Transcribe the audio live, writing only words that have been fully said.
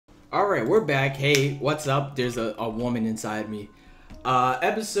Alright, we're back. Hey, what's up? There's a woman inside me.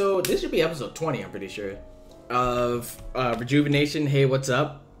 This should be episode 20, I'm pretty sure. Of Rejuvenation. Hey, what's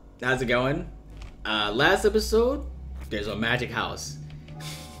up? How's it going? Last episode, there's a magic house.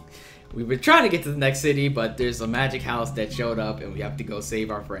 We've been trying to get to the next city, but there's a magic house that showed up and we have to go save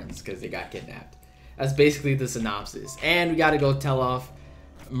our friends because they got kidnapped. That's basically the synopsis. And we gotta go tell off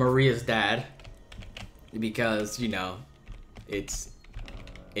Maria's dad because, you know, it's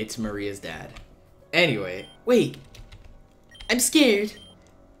Maria's dad. Anyway, wait. I'm scared.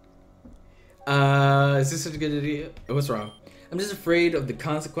 Is this such a good idea? What's wrong? I'm just afraid of the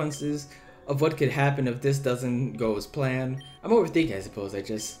consequences of what could happen if this doesn't go as planned. I'm overthinking, I suppose.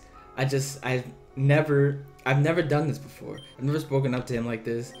 I've never done this before. I've never spoken up to him like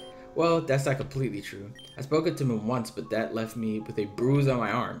this. Well, that's not completely true. I spoke to him once, but that left me with a bruise on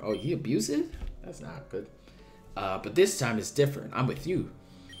my arm. Oh, he abusive? That's not good. But this time it's different. I'm with you.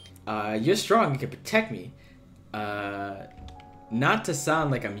 You're strong, you can protect me. Not to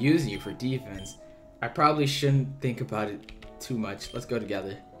sound like I'm using you for defense, I probably shouldn't think about it too much. Let's go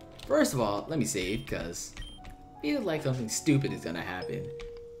together. First of all, let me save, because I feel like something stupid is gonna happen.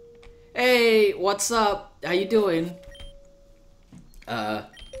 Hey, what's up? How you doing?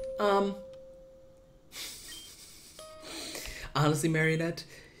 Honestly, Marionette,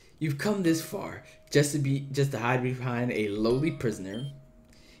 you've come this far just to hide behind a lowly prisoner.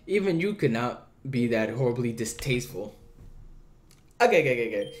 Even you could not be that horribly distasteful.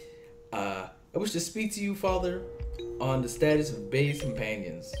 Okay. I wish to speak to you, Father, on the status of Bay's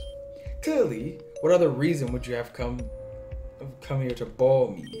companions. Clearly, what other reason would you have come here to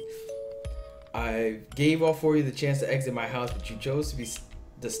ball me? I gave all four of you the chance to exit my house, but you chose to be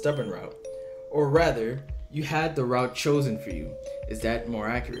the stubborn route. Or rather, you had the route chosen for you. Is that more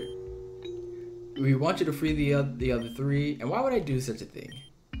accurate? We want you to free the other three, and why would I do such a thing?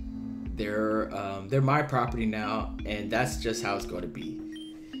 They're my property now, and that's just how it's going to be.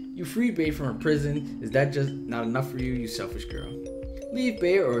 You freed Bay from her prison. Is that just not enough for you, you selfish girl? Leave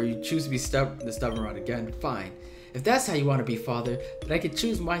Bay, or you choose to be the stubborn route again. Fine. If that's how you want to be, Father, then I could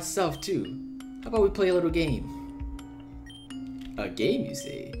choose myself too. How about we play a little game? A game, you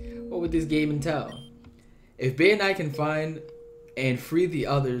say? What would this game entail? If Bay and I can find and free the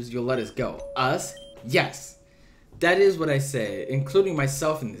others, you'll let us go. Us? Yes. That is what I said, including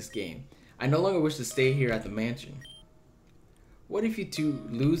myself in this game. I no longer wish to stay here at the mansion. What if you two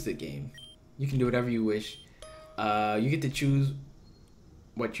lose the game? You can do whatever you wish. You get to choose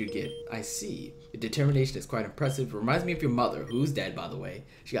what you get. I see. Your determination is quite impressive. Reminds me of your mother, who's dead, by the way.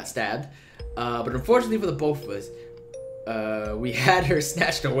 She got stabbed. But unfortunately for the both of us, we had her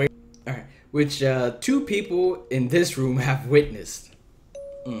snatched away. Alright, which two people in this room have witnessed.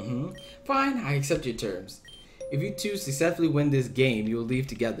 Fine, I accept your terms. If you two successfully win this game, you will leave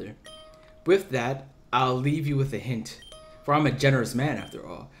together. With that, I'll leave you with a hint. For I'm a generous man after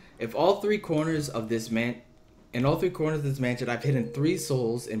all. In all three corners of this mansion, I've hidden 3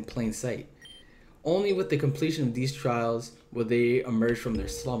 souls in plain sight. Only with the completion of these trials will they emerge from their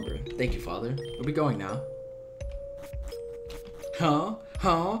slumber. Thank you, Father. Where are we going now? Huh?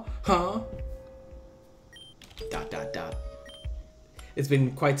 Dot. It's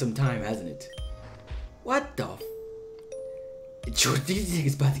been quite some time, hasn't it? What the f? These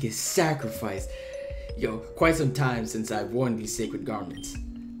niggas about to get sacrificed. Yo, quite some time since I've worn these sacred garments.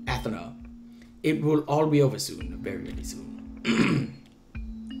 Athena, it will all be over soon, very soon.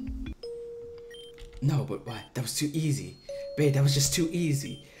 No, but why? That was too easy. Babe, that was just too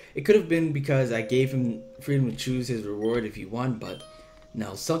easy. It could have been because I gave him freedom to choose his reward if he won, but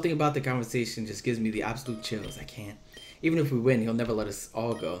no, something about the conversation just gives me the absolute chills. I can't. Even if we win, he'll never let us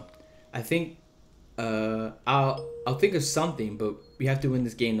all go. I think I'll think of something, but we have to win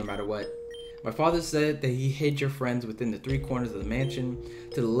this game no matter what. My father said that he hid your friends within the 3 corners of the mansion.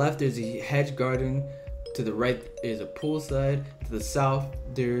 To the left there's a hedge garden, to the right is a poolside, to the south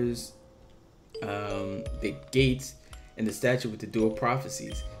there's the gates and the statue with the dual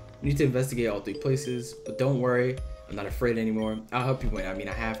prophecies. We need to investigate all 3 places, but don't worry, I'm not afraid anymore. I'll help you win. I mean,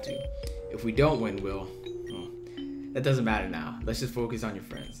 I have to. If we don't win, that doesn't matter now. Let's just focus on your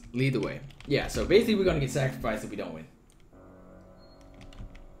friends. Lead the way. Yeah, so basically we're gonna get sacrificed if we don't win.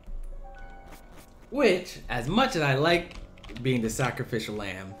 Which, as much as I like being the sacrificial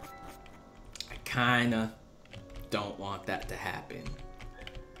lamb, I kinda don't want that to happen.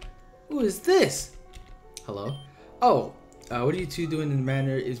 Who is this? Hello? Oh, what are you two doing in the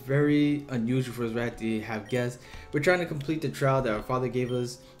manor is very unusual for us rat to have guests. We're trying to complete the trial that our father gave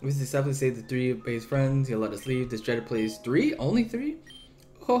us. We successfully saved the 3 of Bay's friends. He'll let us leave. This dreaded place 3? Only 3?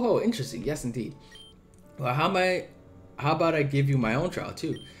 Oh, interesting. Yes, indeed. Well, how about I give you my own trial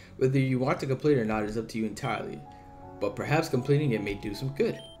too? Whether you want to complete it or not is up to you entirely, but perhaps completing it may do some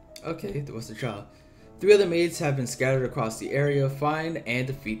good. Okay, what's the trial? 3 other maids have been scattered across the area. Find and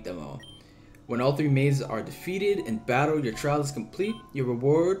defeat them all. When all 3 maids are defeated in battle, your trial is complete. Your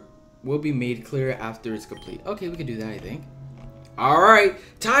reward will be made clear after it's complete. Okay, we can do that, I think. Alright,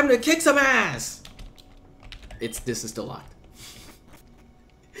 time to kick some ass! This is still locked.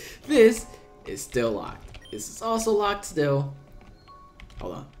 This is still locked. This is also locked still.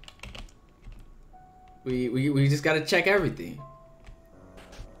 Hold on. We just gotta check everything.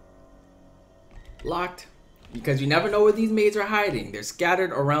 Locked. Because you never know where these maids are hiding. They're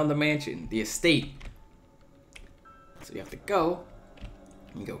scattered around the mansion, the estate. So you have to go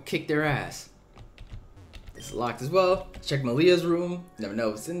and go kick their ass. This is locked as well. Check Malia's room. Never know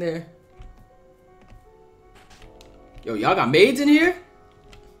what's in there. Yo, y'all got maids in here?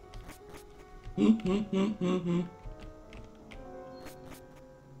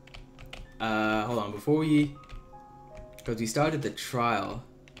 Hold on. Before we... Because we started the trial.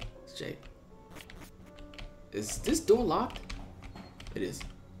 Jay. Is this door locked? It is.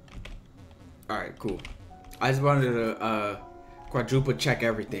 Alright, cool. I just wanted to quadruple check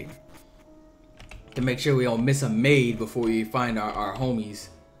everything. To make sure we don't miss a maid before we find our homies.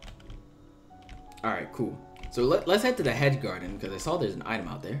 Alright, cool. So let's head to the head garden because I saw there's an item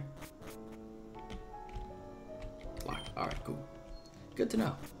out there. Locked. Alright, cool. Good to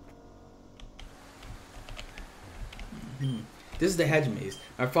know. This is the hedge maze.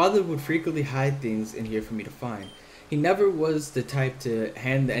 My father would frequently hide things in here for me to find. He never was the type to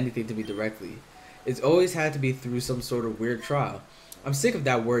hand anything to me directly. It's always had to be through some sort of weird trial. I'm sick of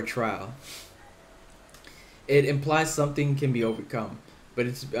that word trial. It implies something can be overcome, but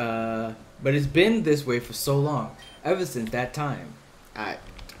it's been this way for so long, ever since that time.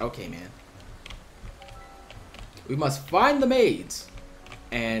 Okay, man. We must find the maids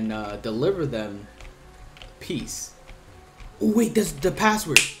and deliver them peace. Oh wait, this is the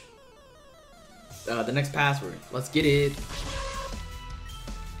password. The next password. Let's get it.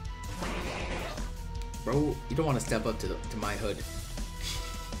 Bro, you don't want to step up to my hood.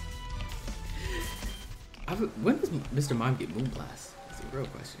 When does Mr. Mime get Moonblast? That's a real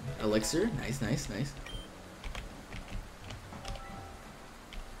question. Elixir, nice, nice, nice.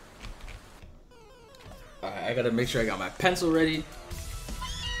 Alright, I gotta make sure I got my pencil ready.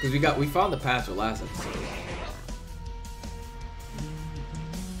 Because we found the password last episode.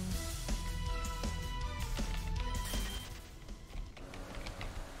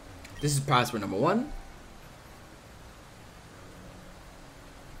 This is password number 1.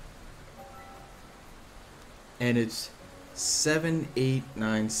 And it's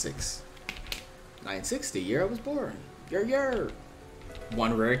 7896. 96, the year I was born. Yer.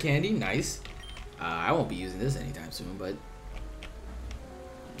 1 rare candy, nice. I won't be using this anytime soon, but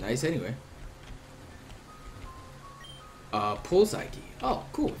nice anyway. Poolside key. Oh,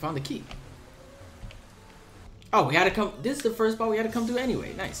 cool, we found the key. Oh, we had to come. This is the first spot we had to come to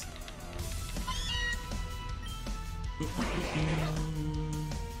anyway. Nice.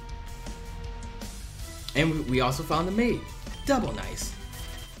 And we also found the maid. Double nice.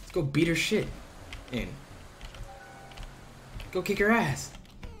 Let's go beat her shit in. Go kick her ass.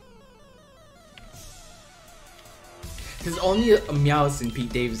 There's only a Meowth and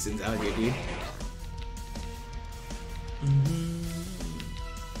Pete Davidson's out here, dude.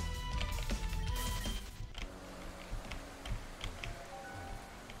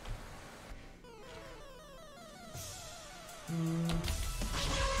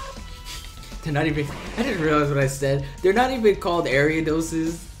 They're not even, I didn't realize what I said. They're not even called area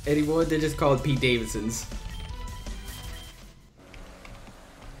doses anymore. They're just called Pete Davidsons.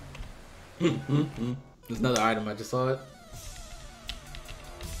 There's another item, I just saw it.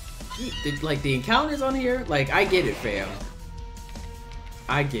 Like the encounters on here, like I get it, fam.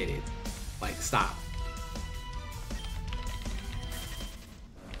 I get it. Like, stop.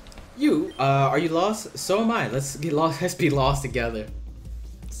 You, are you lost? So am I. Let's get lost. Let's be lost together.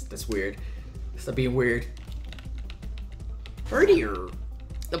 That's weird. Stop being weird. Prettier.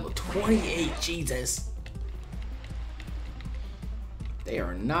 Level 28. Jesus. They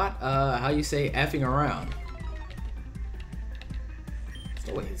are not, how you say, effing around. There's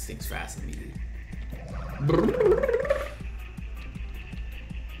no way this thing's faster than me, dude.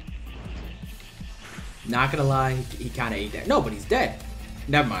 Not gonna lie, he kind of ate that. No, but he's dead.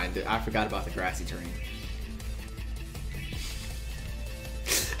 Never mind. I forgot about the grassy terrain.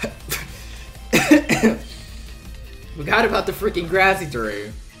 Forgot about the freaking grassy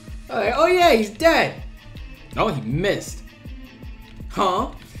terrain. Like, oh yeah, he's dead. No, he missed.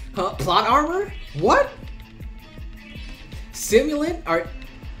 Huh? Plot armor? What? Simulant? Are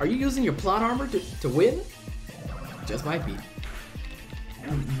Are you using your plot armor to win? Just might be.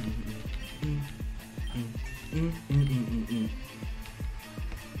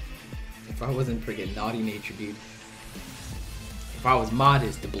 If I wasn't freaking naughty nature, dude. If I was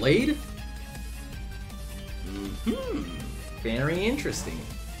modest, the blade? Very interesting.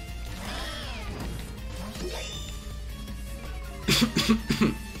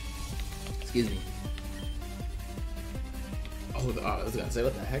 Excuse me. Oh, I was gonna say,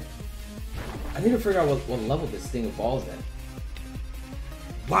 what the heck? I need to figure out what level this thing evolves at.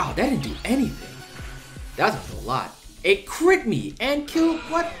 Wow, that didn't do anything. That was a lot. It crit me and killed.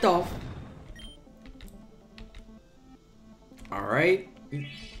 What the? Alright.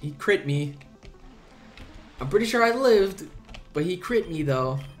 He crit me. I'm pretty sure I lived, but he crit me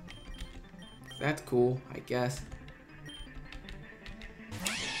though. That's cool, I guess.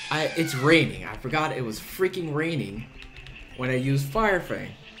 It's raining. I forgot it was freaking raining when I used Fire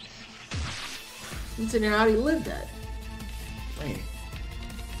Fang. Considering how he lived that. Raining.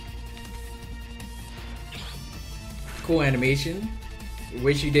 Cool animation.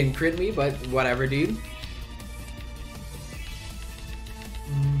 Wish you didn't crit me, but whatever, dude.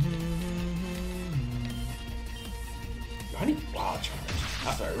 I need wild charge.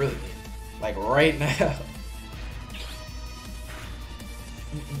 That's what I really need. Like right now.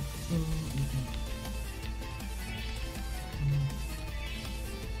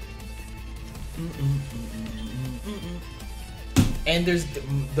 And there's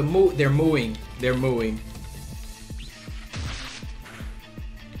they're mooing. They're mooing.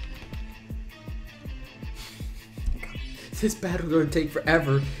 This battle's gonna take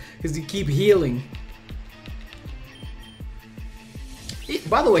forever because you keep healing.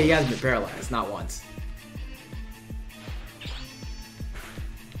 By the way, he hasn't been paralyzed, not once.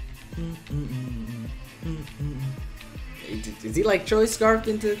 Is he like choice scarfed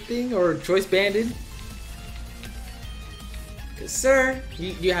into a thing or choice banded? Cause sir,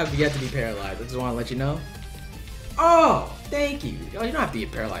 you have yet to be paralyzed. I just want to let you know. Oh, thank you. Oh, you don't have to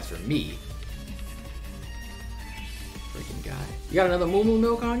get paralyzed for me. Freaking guy. You got another moo moo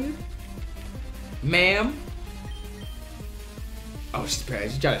milk on you? Ma'am? Oh, she's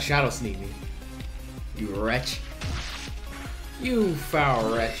paralyzed. She's trying to shadow sneak me. You wretch. You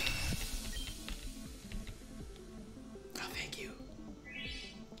foul wretch. Oh, thank you.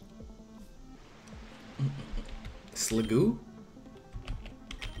 Sligoo?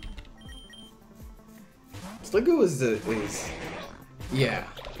 Sligoo is yeah,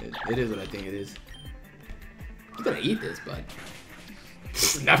 it is what I think it is. I'm gonna eat this, but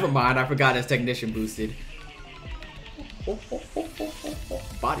never mind. I forgot his technician boosted.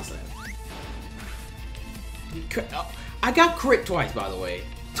 Body slam. I got crit twice, by the way.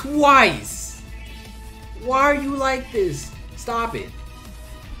 Twice. Why are you like this? Stop it.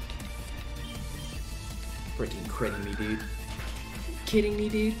 Freaking critting me, dude. You kidding me,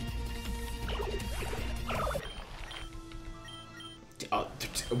 dude?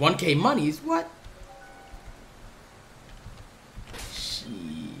 1K monies? What? Shit.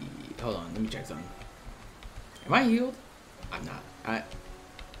 Hold on, let me check something. Am I healed? I'm not.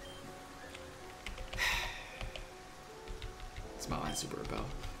 It's my last super repel.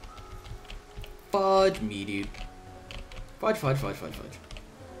 Fudge me, dude. Fudge, fudge, fudge, fudge, fudge.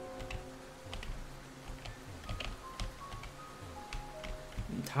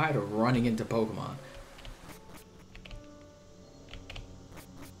 I'm tired of running into Pokemon.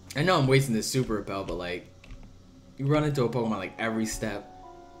 I know I'm wasting this super repel, but like, you run into a Pokemon like every step.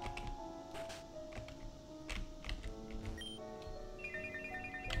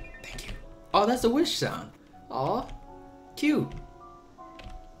 Thank you. Oh, that's a wish sound. Aw, cute.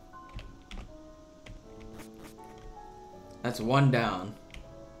 That's one down.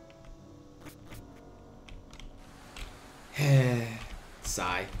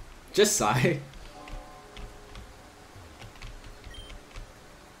 Sigh. Just sigh.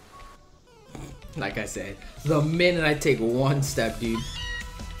 Like I said, the minute I take one step, dude.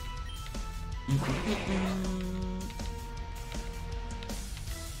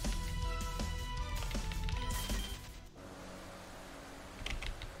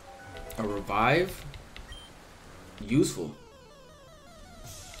 A revive? Useful.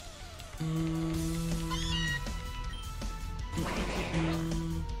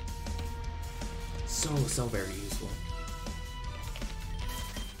 So very useful.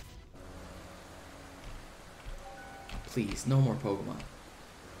 Please, no more Pokemon. Is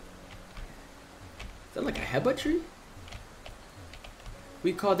that like a headbutt tree?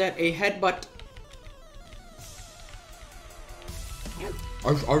 We call that a headbutt.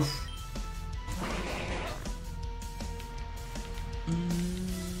 Arf, arf.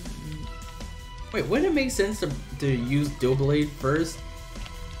 Wait, wouldn't it make sense to use Dual Blade first?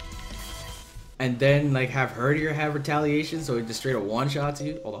 And then like have Herdier have retaliation so it just straight up one-shots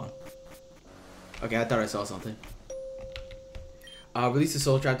you? Hold on. Okay, I thought I saw something. Release the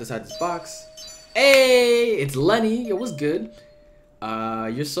soul trap inside this box. Hey, it's Lenny. Yo, what's good?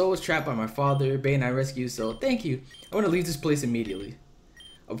 Your soul was trapped by my father. Bay and I rescued you, so thank you. I want to leave this place immediately.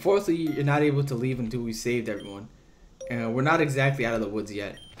 Unfortunately, you're not able to leave until we saved everyone. And we're not exactly out of the woods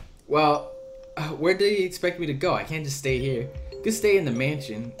yet. Well, where do you expect me to go? I can't just stay here. You can stay in the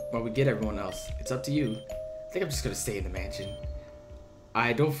mansion while we get everyone else. It's up to you. I think I'm just gonna stay in the mansion.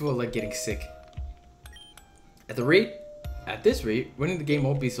 I don't feel like getting sick. At this rate, winning the game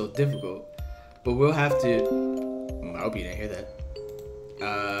won't be so difficult. But we'll have to... I hope you didn't hear that.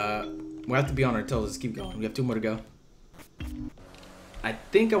 We'll have to be on our toes. Let's keep going. We have 2 more to go. I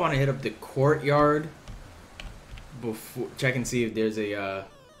think I want to hit up the courtyard before check and see if there's a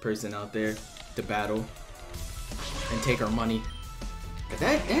person out there to battle and take our money.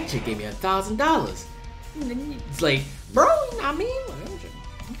 That chick gave me $1,000. It's like, bro, you know what I mean?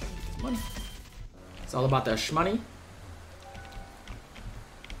 Money. It's all about that shmoney.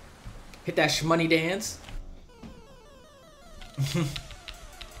 Hit that shmoney dance.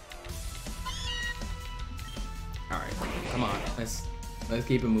 All right, come on. Let's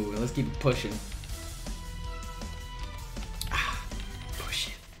keep it moving. Let's keep it pushing. Push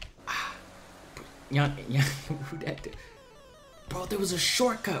it. Who that do? Bro, there was a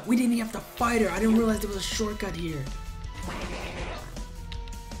shortcut. We didn't even have to fight her. I didn't realize there was a shortcut here.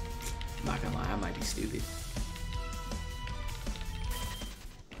 I'm not gonna lie, I might be stupid.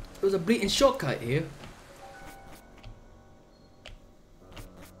 There was a bleeding shortcut here.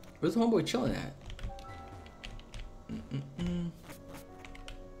 Where's the homeboy chilling at?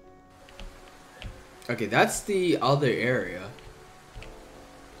 Okay, that's the other area.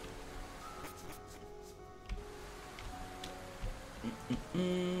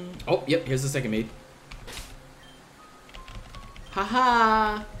 Oh, yep, here's the second maid.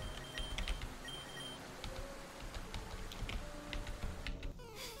 Haha!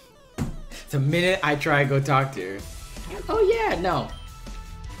 The minute I try to go talk to her. Oh yeah, no.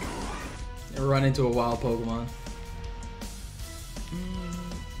 Run into a wild Pokemon.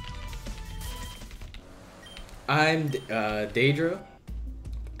 I'm Daedra.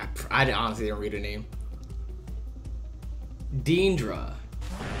 I honestly don't read her name. Deendra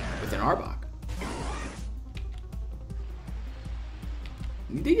with an Arbok.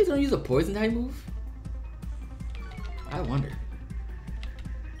 You think he's gonna use a poison type move? I wonder.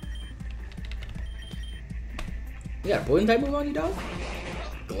 You got a poison type move on you, dog?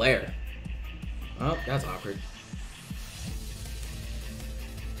 Glare. Oh, that's awkward.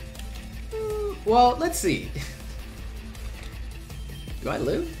 Well, let's see. Do I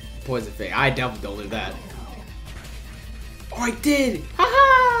live? Poison Fang. I definitely don't live that. Oh, I did!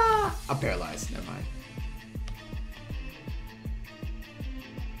 Haha! I'm paralyzed.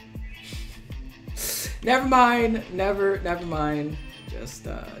 Never mind. Never mind. Never mind. Just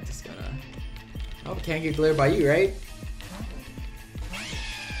gonna. Oh, can't get glared by you, right?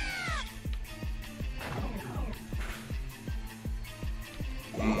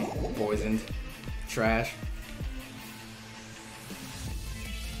 Poisoned. Trash.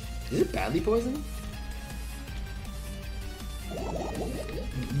 Is it badly poisoned?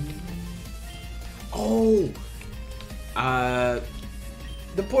 Oh!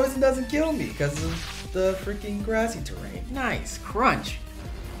 The poison doesn't kill me because of the freaking grassy terrain. Nice. Crunch.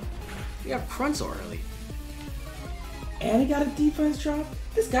 We got crunch so early. And he got a defense drop?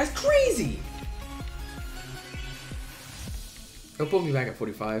 This guy's crazy! He'll put me back at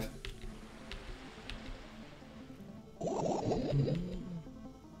 45.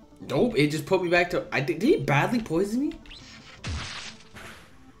 Nope, it just put me back to... Did he badly poison me?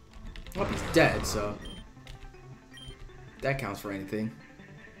 Well, he's dead, so... that counts for anything.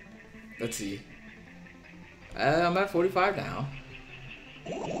 Let's see. I'm at 45 now.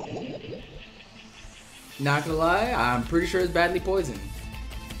 Not gonna lie, I'm pretty sure it's badly poisoned.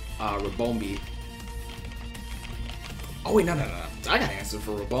 Rabombi. Oh wait, no. I got an answer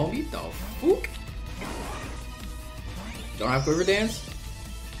for Rabombi. The fuck? Don't have Quiver Dance?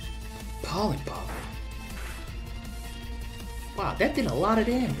 Pollen Puff. Wow, that did a lot of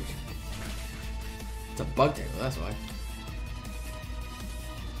damage. It's a bug tail, that's why.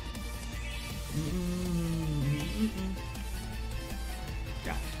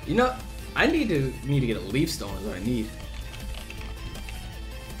 Yeah, you know, I need to get a leaf stone. Is what I need.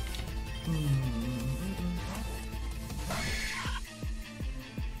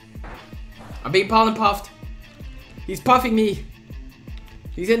 I'm being pollen puffed. He's puffing me.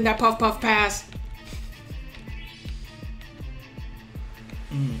 He's hitting that puff pass.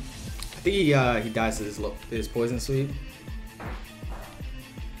 I think he dies to his poison sweep.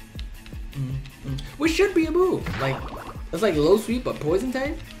 Which should be a move. Like, it's like low sweep but poison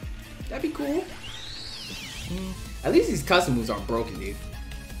type. That'd be cool. At least these custom moves aren't broken, dude.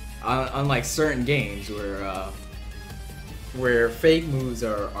 Unlike certain games where fake moves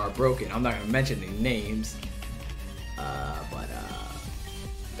are broken. I'm not gonna mention any names, but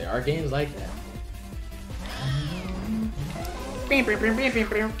there are games like that.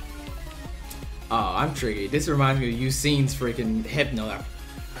 Oh, I'm triggered. This reminds me of Yusin's freaking Hypno that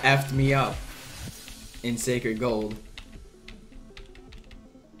effed me up in Sacred Gold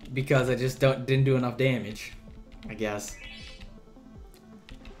because I just didn't do enough damage, I guess.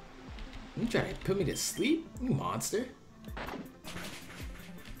 You try to put me to sleep, you monster.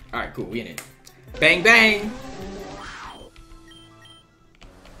 Alright, cool, we in it. Bang, bang!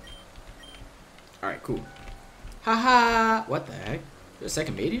 Alright, cool. Haha! What the heck? There's a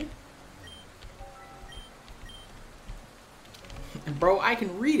second mate here? And bro, I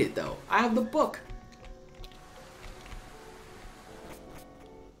can read it though. I have the book.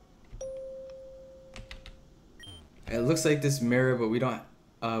 It looks like this mirror, but we don't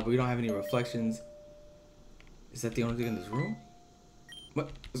have any reflections. Is that the only thing in this room?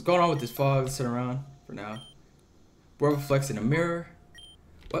 What's going on with this fog? Let's turn around for now. What reflects in a mirror?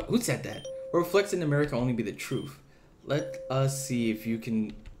 What? Who said that? What reflects in the mirror can only be the truth. Let us see if you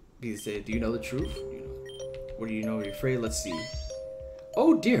can be said. Do you know the truth? What do you know? You're afraid? Let's see.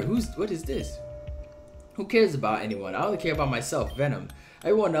 Oh dear, what is this? Who cares about anyone? I only care about myself, Venom.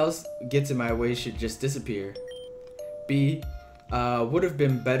 Everyone else gets in my way should just disappear. B would have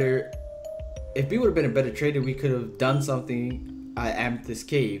been better. If B would have been a better trader, we could have done something at Amethyst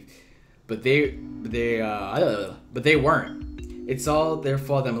Cave. But they weren't. It's all their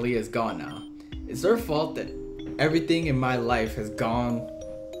fault that Malia is gone now. It's their fault that everything in my life has gone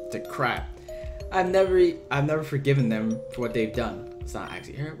to crap. I've never forgiven them for what they've done. It's not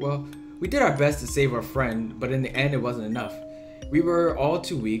actually here. Well, we did our best to save our friend, but in the end, it wasn't enough. We were all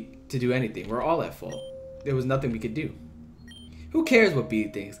too weak to do anything. We're all at fault. There was nothing we could do. Who cares what B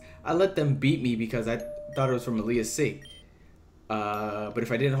thinks? I let them beat me because I thought it was for Malia's sake. But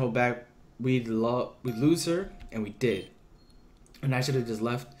if I didn't hold back, we'd lose her, and we did. And I should have just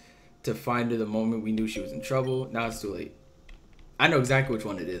left to find her the moment we knew she was in trouble. Now it's too late. I know exactly which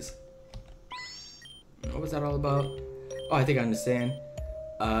one it is. What was that all about? Oh, I think I understand.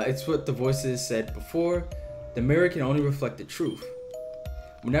 It's what the voices said before. The mirror can only reflect the truth.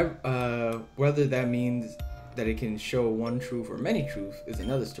 Whether that means that it can show one truth or many truths is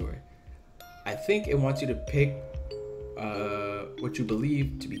another story. I think it wants you to pick what you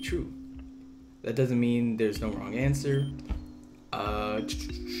believe to be true. That doesn't mean there's no wrong answer.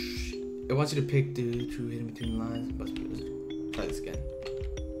 It wants you to pick the true hidden between the lines. Must be. Try this again.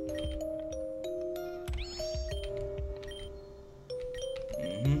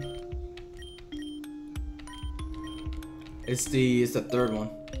 It's the third one.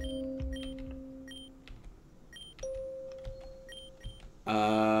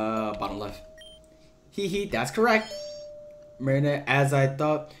 Bottom left. Hee, that's correct. Marina, as I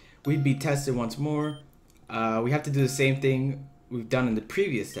thought, we'd be tested once more. We have to do the same thing we've done in the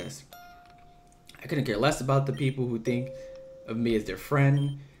previous test. I couldn't care less about the people who think of me as their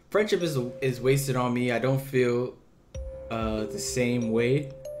friend. Friendship is wasted on me. I don't feel the same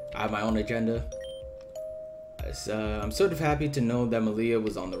way. I have my own agenda. I'm sort of happy to know that Malia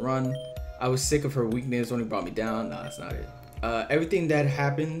was on the run. I was sick of her weakness when it brought me down. No, that's not it. Everything that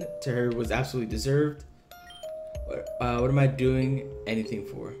happened to her was absolutely deserved. What am I doing anything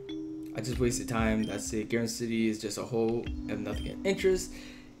for? I just wasted time. That's it. Garden City is just a hole and nothing of interest.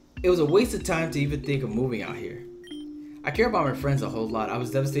 It was a waste of time to even think of moving out here. I care about my friends a whole lot. I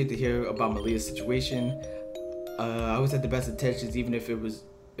was devastated to hear about Malia's situation. I always had the best intentions, even if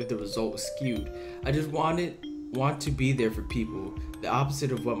the result was skewed. I just want to be there for people. The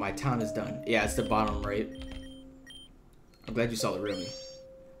opposite of what my town has done. Yeah, it's the bottom right. I'm glad you saw the real me.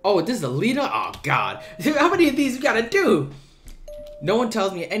 Oh, this is a leader? Oh god. How many of these you gotta do? No one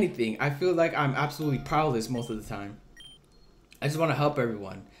tells me anything. I feel like I'm absolutely powerless most of the time. I just want to help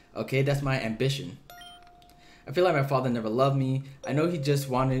everyone. Okay, that's my ambition. I feel like my father never loved me. I know he just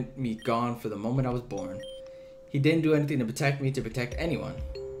wanted me gone for the moment I was born. He didn't do anything to protect me, to protect anyone.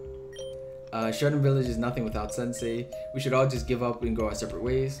 Sheridan Village is nothing without Sensei. We should all just give up and go our separate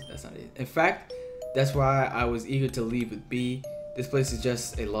ways. That's not it. In fact, that's why I was eager to leave with B. This place is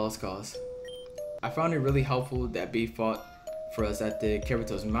just a lost cause. I found it really helpful that B fought for us at the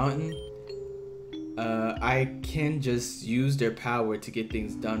Keratos Mountain. I can just use their power to get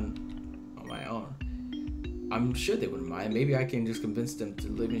things done on my own. I'm sure they wouldn't mind. Maybe I can just convince them to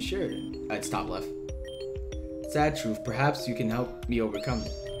live in Sheridan. It's top left. Sad truth. Perhaps you can help me overcome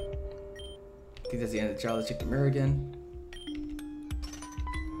it. I think that's the end of the challenge. Check the mirror again.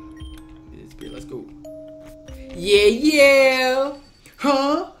 It's beer. Let's go. Yeah, yeah.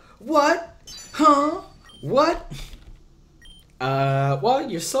 Huh? What? Huh? What? Well,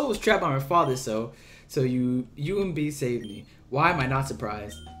 your soul was trapped by my father, so you and B saved me. Why am I not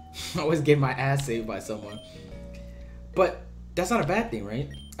surprised? I always get my ass saved by someone. But that's not a bad thing, right?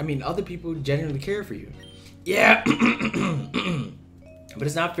 I mean, other people genuinely care for you. Yeah. But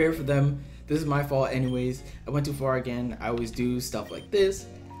it's not fair for them. This is my fault anyways. I went too far again. I always do stuff like this.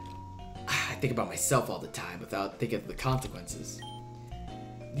 I think about myself all the time without thinking of the consequences.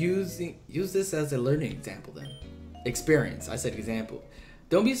 Use this as a learning example then. Experience. I said example.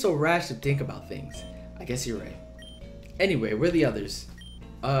 Don't be so rash to think about things. I guess you're right. Anyway, where are the others?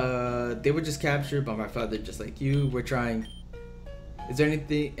 They were just captured by my father just like you. We're trying. Is there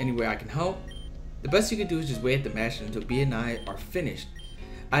any way I can help? The best you can do is just wait at the mansion until B and I are finished.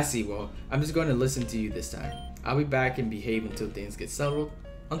 I see. Well, I'm just going to listen to you this time. I'll be back and behave until things get settled.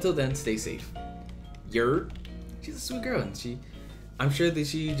 Until then, stay safe. Yerd. She's a sweet girl, and I'm sure that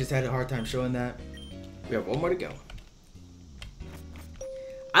she just had a hard time showing that. We have one more to go.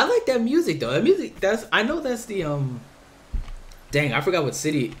 I like that music though. That music, I know that's the dang, I forgot what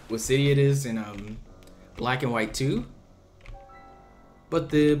city it is in Black and White 2. But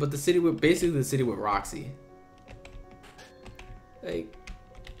the city with basically the city with Roxy. Like,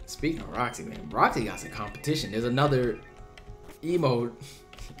 speaking of Roxy, man, Roxy got some competition. There's another emo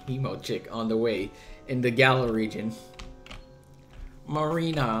chick on the way in the Gala region.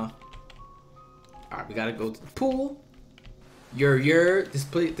 Marina. Alright, we gotta go to the pool. This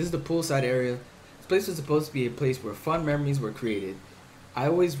is the poolside area. This place was supposed to be a place where fun memories were created. I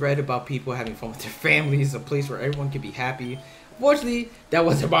always read about people having fun with their families, a place where everyone could be happy. Unfortunately, that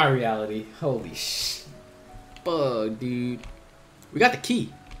wasn't my reality. Holy sh! Bug, dude. We got the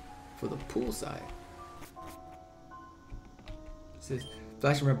key for the poolside. It says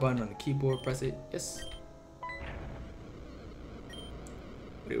flashing red button on the keyboard. Press it. Yes.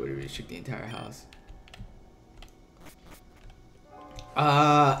 Wait, shook the entire house.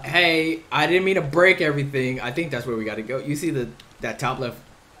 Hey, I didn't mean to break everything. I think that's where we gotta go. You see that top left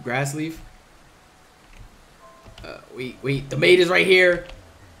grass leaf? Wait, the maid is right here.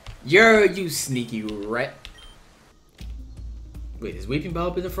 You sneaky rat. Wait, is Weeping Bell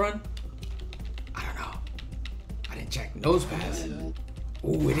up in the front? I don't know. I didn't check nose pass.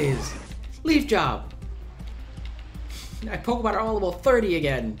 Ooh, it is. Leaf job. I Pokemon are all level 30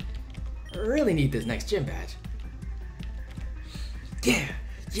 again. I really need this next gym badge. Yeah,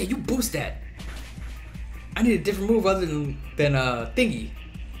 you boost that. I need a different move other than Thingy.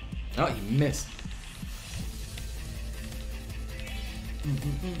 Oh, he missed.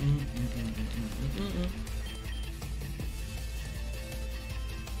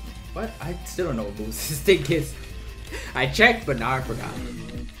 What? I still don't know what boost this thing is. I checked, but now I forgot.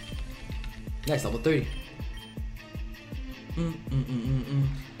 Nice, level 30.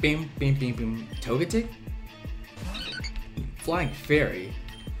 Bim. Togetic? Flying Fairy.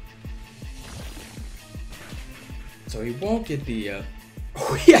 So he won't get the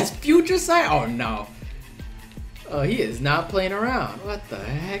oh, he has Future Sight? Oh no. Oh, he is not playing around. What the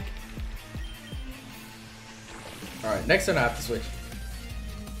heck? Alright, next turn I have to switch.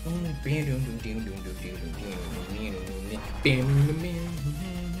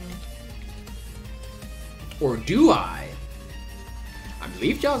 Or do I? I mean,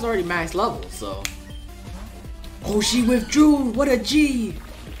 Leaf Jaw's already max level, so. Oh, she withdrew! What a G!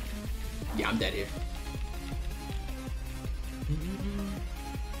 Yeah, I'm dead here.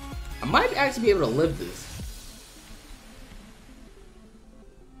 I might actually be able to live this.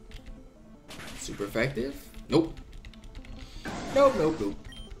 Super effective? Nope. Nope.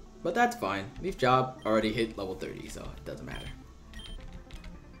 But that's fine. Leaf Job already hit level 30, so it doesn't matter.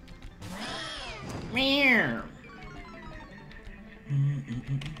 Meow.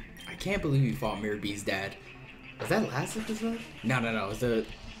 I can't believe you fought Mirror B's dad. Was that last episode? No. It was the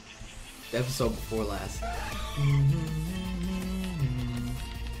episode before last.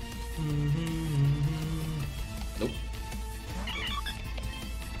 Nope.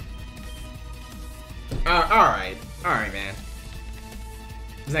 Alright, man.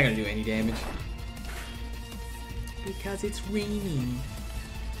 It's not gonna do any damage. Because it's raining.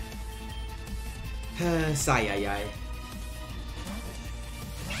 Sigh.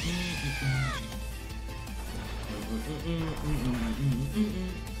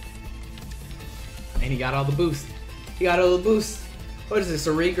 And he got all the boosts. What is this,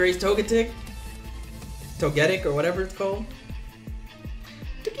 a Regrace Togetic? Togetic or whatever it's called.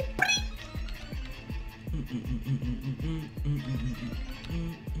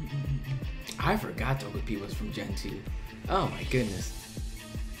 I forgot Togepi was from Gen 2. Oh my goodness.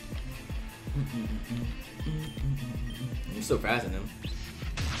 I'm so fast in him.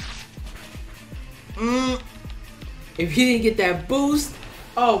 If he didn't get that boost,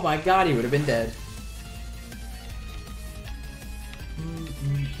 oh my god, he would have been dead.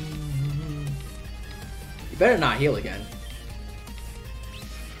 You better not heal again.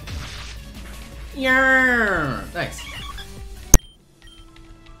 Yeah, nice.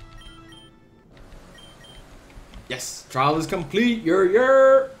 Yes, trial is complete.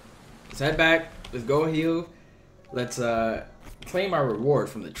 Let's head back. Let's go heal. Let's claim our reward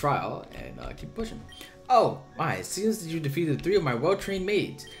from the trial and keep pushing. Oh my! It seems that you defeated 3 of my well-trained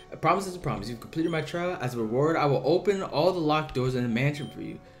maids. A promise is a promise. You've completed my trial. As a reward, I will open all the locked doors in the mansion for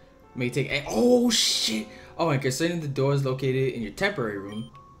you. May take a oh shit! Oh, and concerning the doors located in your temporary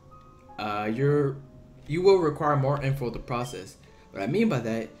room, you will require more info to process. What I mean by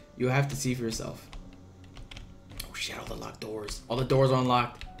that, you'll have to see for yourself. Oh shit! All the locked doors. All the doors are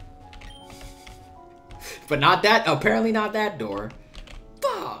unlocked. But not that. Apparently not that door.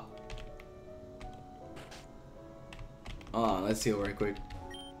 Fuck. Let's heal right quick.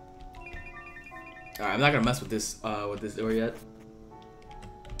 Alright, I'm not gonna mess with this door yet.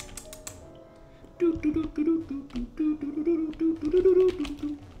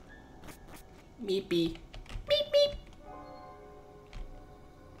 Meep beep. Meep beep.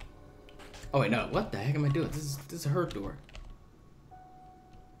 Oh wait, no, what the heck am I doing? This is her door.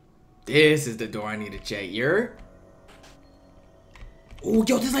 This is the door I need to check. Oh,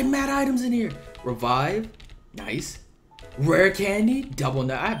 yo, there's like mad items in here. Revive, nice. Rare candy, double.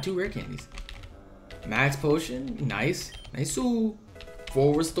 I have 2 rare candies. Max potion, nice. Nice. Ooh.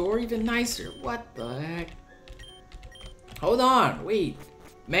 Full restore, even nicer. What the heck? Hold on, wait,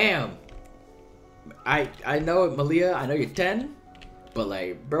 ma'am. I know it, Malia. I know you're 10, but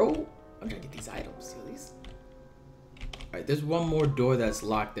like, bro, I'm trying to get these items at least. All right, there's one more door that's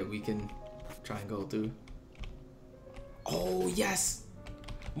locked that we can try and go through. Oh yes,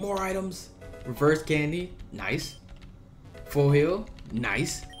 more items. Reverse candy, nice. Full heal,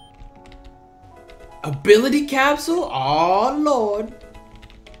 nice. Ability capsule, oh lord.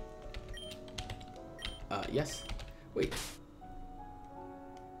 Yes. Wait.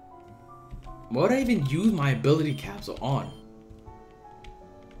 What would I even use my ability capsule on?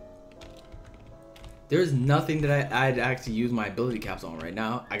 There's nothing that I'd actually use my ability capsule on right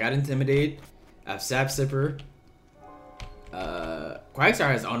now. I got Intimidate. I have Sap Sipper.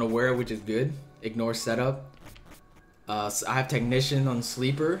 Quagsire has Unaware, which is good. Ignore Setup. So I have Technician on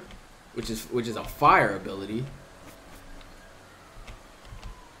Sleeper, which is a fire ability.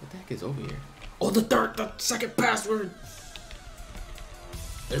 What the heck is over here? Oh, the second password.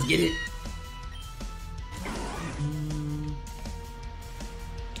 Let's get it.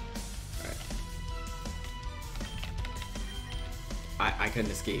 Alright. I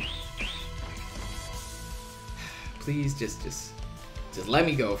couldn't escape. Please just let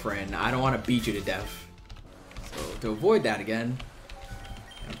me go, friend. I don't want to beat you to death. So to avoid that again,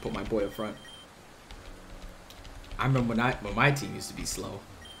 I'm gonna put my boy up front. I remember when my team used to be slow.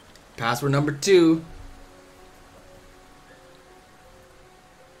 Password number 2.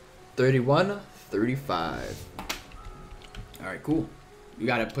 3135. Alright, cool. You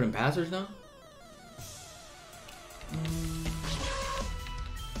gotta put in passwords now?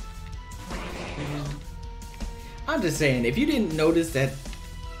 I'm just saying, if you didn't notice that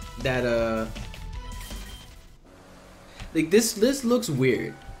like this looks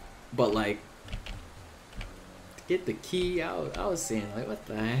weird, but like to get the key out, I was saying like, what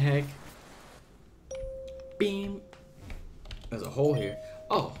the heck? Beam. There's a hole here.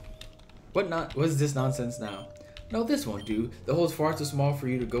 Oh, what is this nonsense now? No, this won't do. The hole's far too small for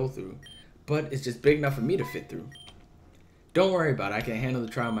you to go through, but it's just big enough for me to fit through. Don't worry about it. I can handle the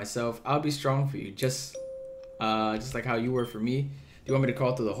trial myself. I'll be strong for you, just like how you were for me. Do you want me to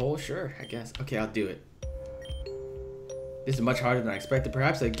crawl through the hole? Sure, I guess. Okay, I'll do it. This is much harder than I expected.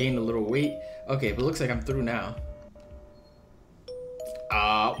 Perhaps I gained a little weight. Okay, but it looks like I'm through now.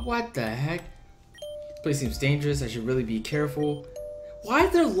 What the heck? This place seems dangerous. I should really be careful. Why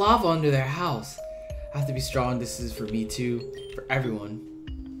is there lava under their house? I have to be strong. This is for me too. For everyone.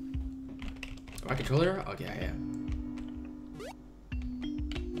 Am I controlling her? Okay, I am.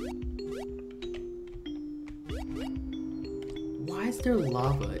 Why is there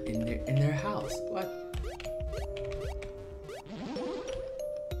lava in their house? What?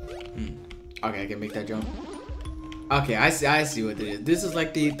 Okay, I can make that jump. Okay, I see what it is. This is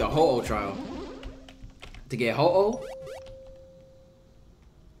like the whole trial. To get Ho-Oh.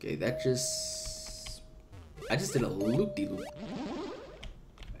 Okay, that just... I just did a loop-de-loop.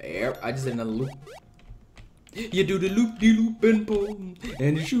 Yep, I just did another loop. You do the loop-de-loop and boom,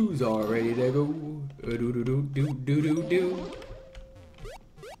 and the shoes are ready to go. Do-do-do-do-do-do-do.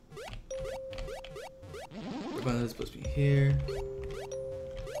 It's supposed to be here.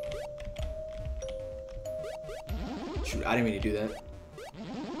 Shoot, I didn't mean to do that.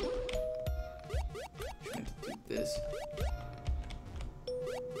 Trying to do this.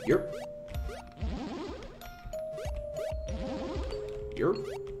 Yerp. Yerp.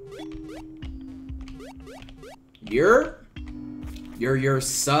 You're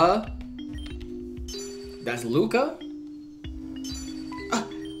suh? That's Luca?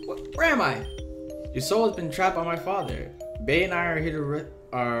 Where am I? Your soul has been trapped by my father. Bay and I are here to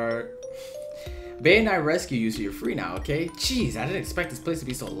Bay and I rescue you, so you're free now, okay? Jeez, I didn't expect this place to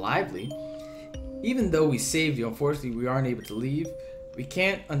be so lively. Even though we saved you, unfortunately we aren't able to leave. We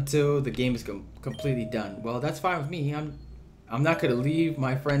can't until the game is completely done. Well, that's fine with me. I'm not gonna leave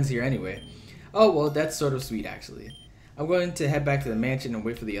my friends here anyway. Oh, well, that's sort of sweet, actually. I'm going to head back to the mansion and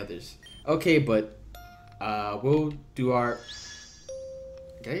wait for the others. Okay, but we'll do our...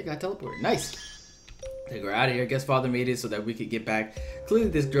 Okay, got teleported. Nice. Take her out of here. I guess father made it so that we could get back. Clearly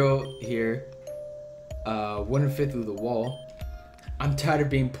this girl here wouldn't fit through the wall. I'm tired of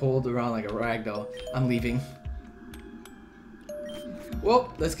being pulled around like a rag doll. I'm leaving.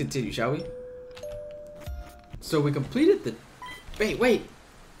 Well, let's continue, shall we? So we completed the... Wait.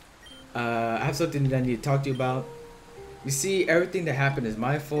 I have something that I need to talk to you about. You see, everything that happened is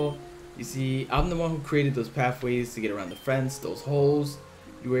my fault. You see, I'm the one who created those pathways to get around the fence, those holes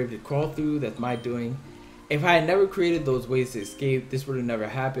you were able to crawl through. That's my doing. If I had never created those ways to escape, this would have never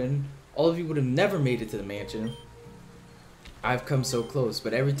happened. All of you would have never made it to the mansion. I've come so close,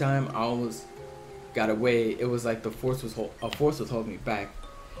 but every time I almost got away, it was like a force was holding me back,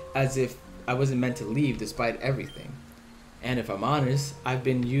 as if I wasn't meant to leave despite everything. And if I'm honest, I've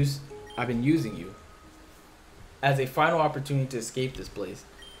been using you as a final opportunity to escape this place.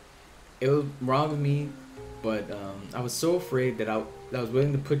 It was wrong of me, but I was so afraid that I was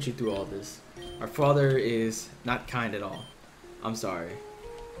willing to put you through all this. Our father is not kind at all. I'm sorry.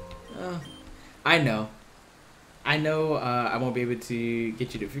 I know I won't be able to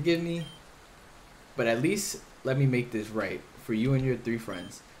get you to forgive me, but at least let me make this right for you and your 3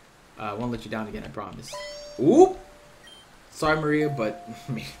 friends. I won't let you down again, I promise. Oop! Sorry, Maria, but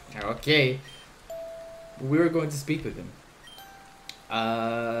okay. We were going to speak with him.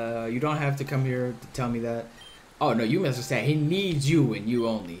 You don't have to come here to tell me that. Oh no, you must have said he needs you and you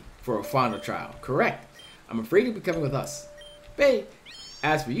only for a final trial. Correct. I'm afraid you'll be coming with us. Babe,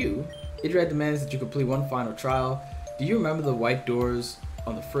 as for you, Idred demands that you complete one final trial. Do you remember the white doors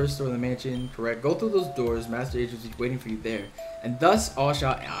on the first floor of the mansion? Correct. Go through those doors. Master Idred is waiting for you there, and thus all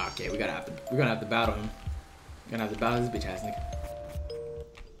shall. Okay, we're gonna have to battle him. We're gonna have to battle this bitch ass nigga.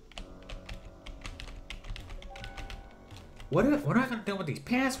 What am I gonna do with these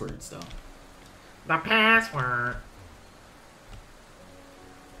passwords though? The password.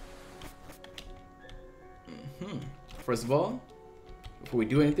 First of all, before we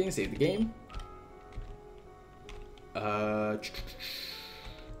do anything, save the game.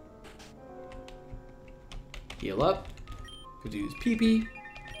 Heal up. Could use PP.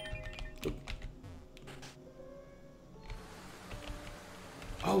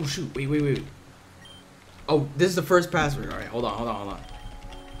 Oh shoot! Wait. Oh, this is the first password. All right, hold on.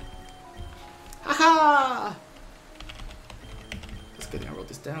 Haha! That's good thing I wrote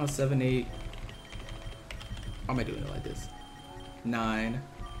this down. 7, 8. How am I doing it like this? 9,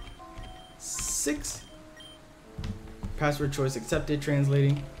 6. Password choice accepted.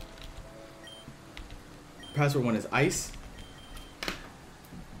 Translating. Password 1 is ice.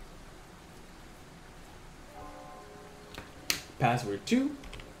 Password 2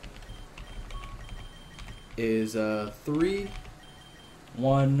 is 3,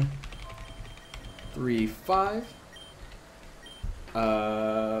 1, 3, 5.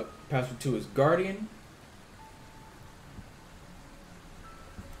 Password 2 is guardian.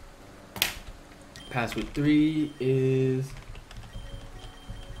 Password 3 is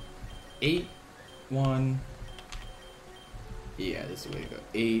 8, 1. Yeah, this is the way to go.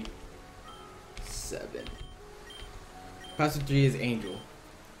 8, 7. Password 3 is angel.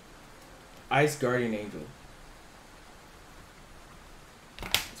 Ice guardian angel.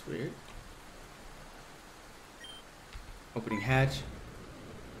 That's weird. Opening hatch.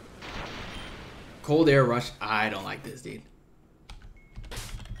 Cold air rush. I don't like this, dude.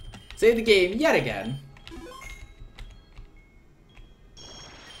 Save the game yet again.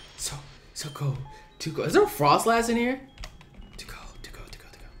 So cold. Too cold. Is there a frost last in here? Too cold. Too cold. Too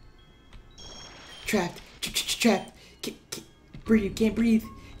cold. Too cold. Trapped. Trapped. Can't breathe. Can't breathe.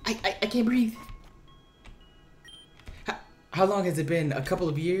 I can't breathe. How long has it been? A couple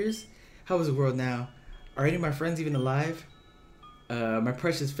of years? How is the world now? Are any of my friends even alive? My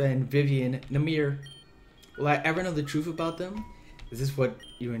precious friend, Vivian, Namir. Will I ever know the truth about them? Is this what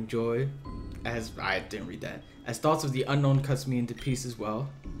you enjoy? As I didn't read that. As thoughts of the unknown cuts me into pieces, well,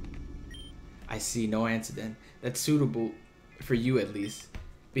 I see no answer then. That's suitable for you at least.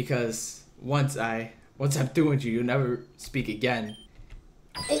 Because once I'm through with you, you'll never speak again.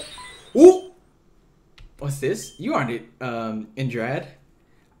 Oh! Ooh! What's this? You aren't Indrad.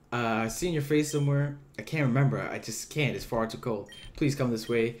 I've seen your face somewhere. I can't remember. I just can't. It's far too cold. Please come this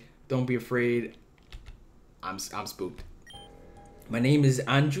way. Don't be afraid. I'm spooked. My name is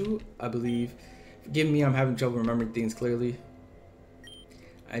Andrew, I believe. Forgive me, I'm having trouble remembering things clearly.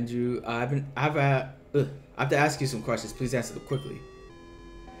 Andrew, I have to ask you some questions. Please answer them quickly.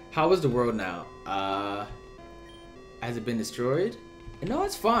 How is the world now? Has it been destroyed? No,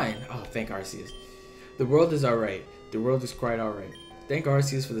 it's fine. Oh, thank Arceus. The world is alright. The world is quite alright. Thank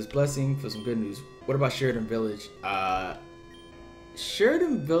Arceus for this blessing, for some good news. What about Sheridan Village?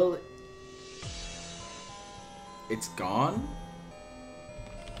 Sheridan Village... It's gone?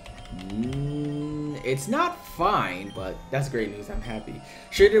 It's not fine, but that's great news. I'm happy.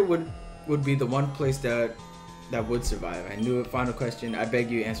 Sheridan would be the one place that would survive. I knew it. Final question. I beg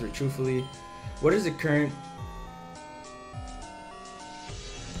you, answer it truthfully. What is the current...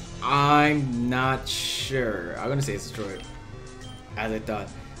 I'm not sure. I'm gonna say it's destroyed. As I thought.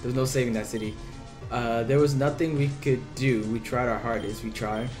 There was no saving that city. There was nothing we could do. We tried our hardest. We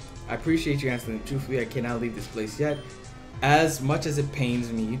tried. I appreciate you answering truthfully. I cannot leave this place yet. As much as it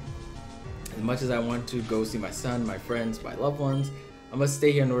pains me, as much as I want to go see my son, my friends, my loved ones, I must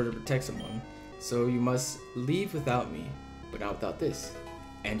stay here in order to protect someone. So you must leave without me, but not without this.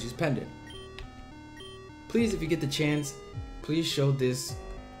 Andrew's pendant. Please, if you get the chance, please show this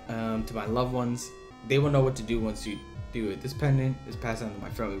to my loved ones. They will know what to do once you do it. This pendant is passed on to my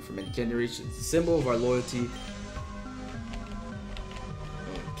family for many generations. It's a symbol of our loyalty.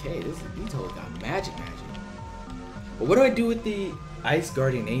 Okay, he totally got magic. But what do I do with the Ice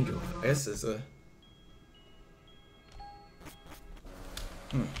Guardian Angel? I guess it's a...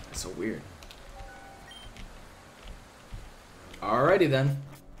 that's so weird. Alrighty then.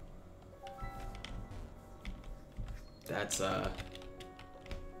 That's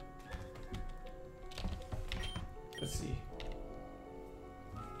let's see.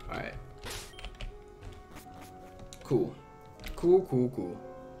 Alright. Cool.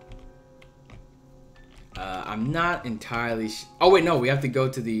 I'm not entirely oh wait, no, we have to go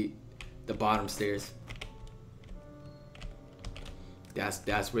to the bottom stairs.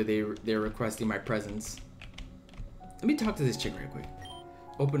 That's where they're requesting my presence. Let me talk to this chick real quick.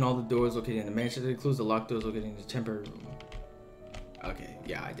 Open all the doors located in the mansion. That includes the locked doors located in the temporary room. Okay,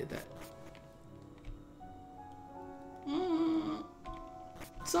 yeah, I did that.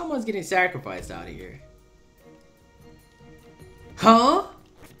 Someone's getting sacrificed out of here. Huh?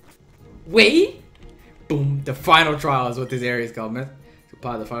 Wait? Boom. The final trial is what this area is called.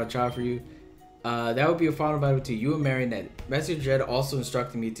 Apply the final trial for you. That would be a final battle between you and Marionette. Messenger Dread also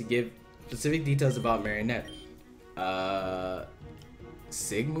instructed me to give specific details about Marionette.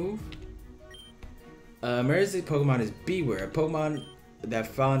 Sig move? Marionette's Pokemon is Beware, a Pokemon that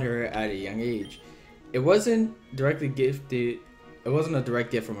found her at a young age. It wasn't directly gifted. It wasn't a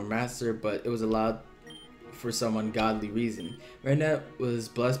direct gift from a master, but it was allowed for some ungodly reason. Marionette was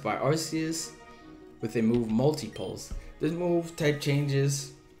blessed by Arceus with a move Multi-Pulse. This move type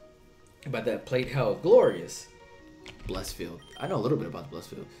changes by that plate held. Glorious. Blessed Field. I know a little bit about the Blessed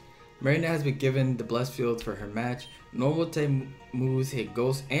Field. Marionette has been given the Blessed Field for her match. Normal type moves hit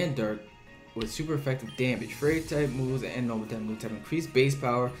Ghost and Dark with super effective damage. Fairy type moves and normal type moves have increased base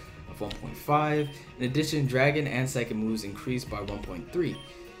power of 1.5. In addition, Dragon and Psychic moves increased by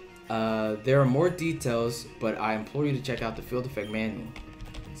 1.3. There are more details, but I implore you to check out the field effect manual.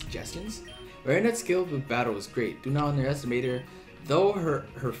 Suggestions? Marionette's skill with battle is great. Do not underestimate her. Though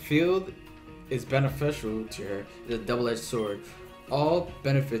her field is beneficial to her, it's a double-edged sword. All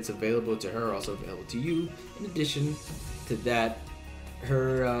benefits available to her are also available to you. In addition to that,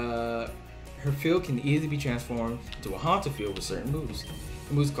 her field can easily be transformed into a haunted field with certain moves.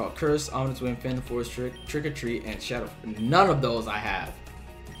 The moves called Curse, Ominous Wind, Phantom Force, Trick or Treat, and Shadow. None of those I have.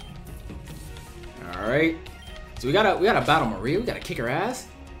 Alright. So we gotta battle Maria. We gotta kick her ass.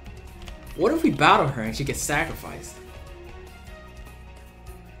 What if we battle her and she gets sacrificed?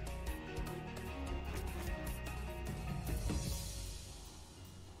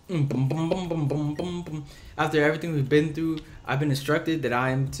 After everything we've been through, I've been instructed that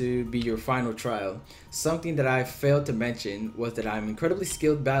I am to be your final trial. Something that I failed to mention was that I'm an incredibly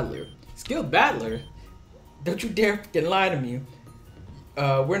skilled battler. Skilled battler? Don't you dare freaking lie to me.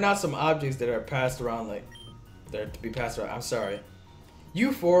 We're not some objects that are passed around like they're to be passed around. I'm sorry.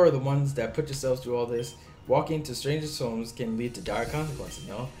 You four are the ones that put yourselves through all this. Walking into strangers' homes can lead to dire consequences,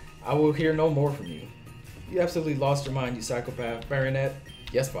 no? I will hear no more from you. You absolutely lost your mind, you psychopath. Marionette?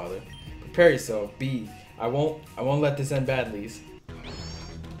 Yes, father. Prepare yourself. B. I won't let this end badly.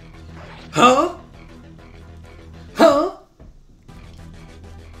 Huh? Huh?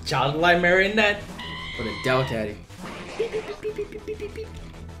 Childlike Marionette for the Del Caddy.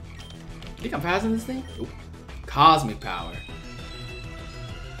 Think I'm passing this thing? Oop. Cosmic power.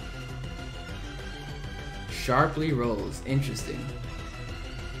 Sharply rolls. Interesting.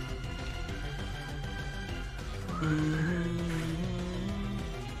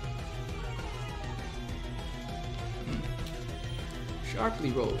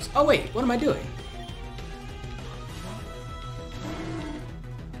 Sharply rolls. Oh wait, what am I doing?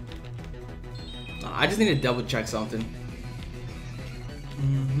 Oh, I just need to double check something.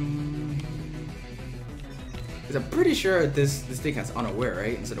 Because I'm pretty sure this thing has unaware,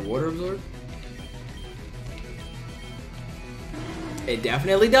 right? Instead of water absorb. It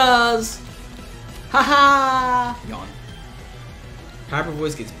definitely does. Haha! Yawn. Hyper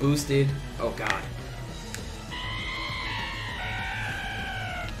voice gets boosted. Oh god.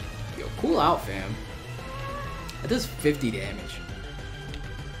 Yo, cool out, fam. That does 50 damage.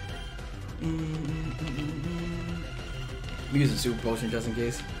 I'm using super potion just in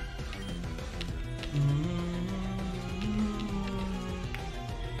case.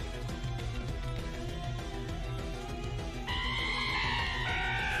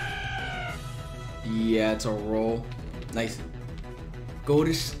 Yeah, it's a roll. Nice. Go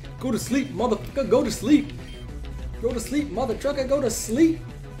to sleep, motherfucker. Go to sleep. Go to sleep, mother trucker. Go to sleep.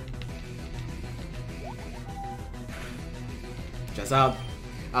 Just out.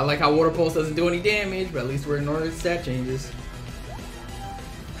 I like how water pulse doesn't do any damage, but at least we're ignoring the stat changes.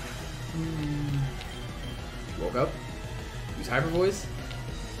 Woke up. Use hyper voice.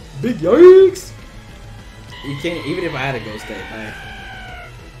 Big yikes! You can't, even if I had a ghost state.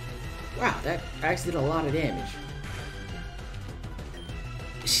 Wow, that actually did a lot of damage.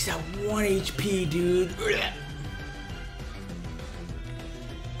 She's at 1 HP, dude.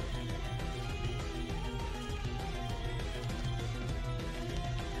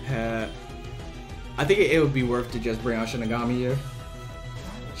 I think it would be worth to just bring out Shinigami here.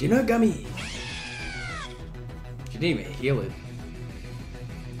 Shinigami! She didn't even heal it.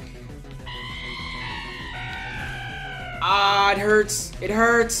 Ah, it hurts. It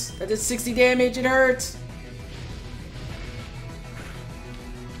hurts. That did 60 damage. It hurts.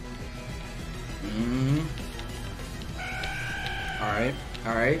 Alright.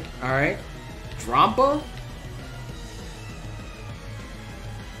 Alright. Alright. Drampa?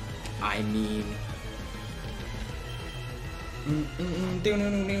 I mean...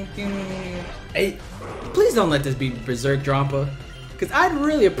 Hey, please don't let this be Berserk Drampa. Because I'd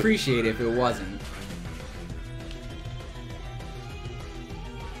really appreciate it if it wasn't.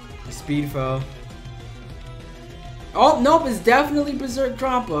 Speed foe. Oh, nope, it's definitely Berserk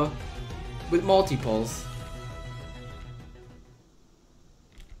Drampa with multi-pulse.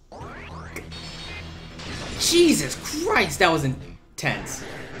 Jesus Christ, that was intense.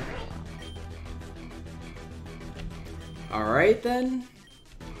 Alright then.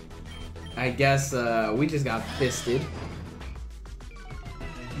 I guess we just got fisted.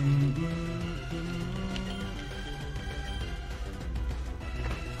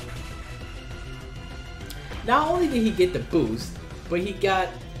 Not only did he get the boost, but he got...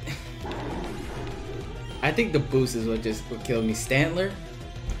 I think the boost is what killed me. Stantler?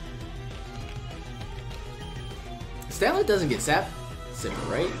 Stantler doesn't get sap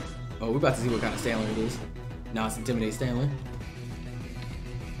sipper, right? Oh, we're about to see what kind of Stantler it is. Now it's Intimidate Stantler.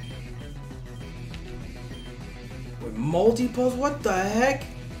 With multi-pulse? What the heck?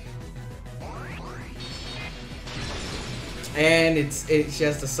 And she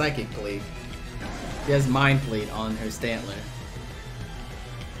has the Psychic Plate. She has Mind Plate on her Stantler.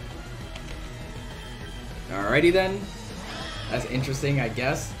 Alrighty then. That's interesting, I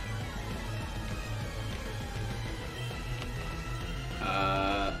guess.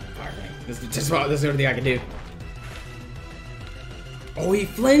 This is the only thing I can do. Oh, he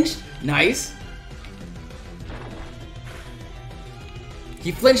flinched? Nice.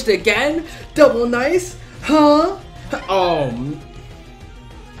 He flinched again? Double nice? Huh? Oh.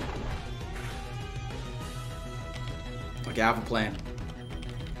 Okay, I have a plan.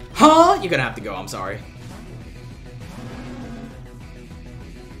 Huh? You're gonna have to go, I'm sorry.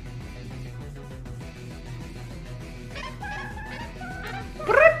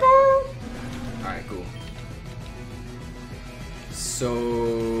 Alright, cool.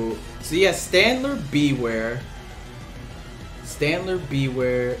 So yeah, Standler, Beware,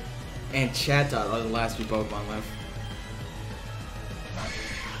 and Chatot are the last three Pokemon left.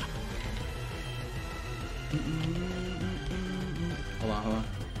 Hold on.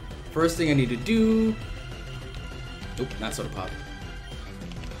 First thing I need to do. Nope, not Soda Pop.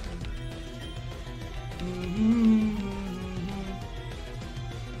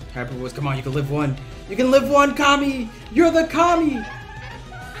 Hyper Voice, come on, you can live one. You can live one, Kami! You're the Kami!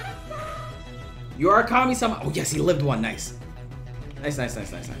 You are a Kami somehow. Oh yes, he lived one, nice. Nice.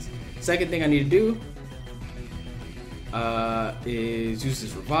 Second thing I need to do is use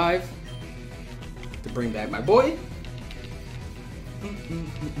this Revive to bring back my boy.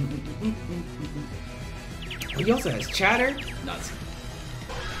 Oh, he also has Chatter. Nuts.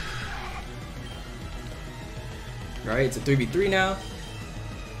 Alright, it's a 3v3 now.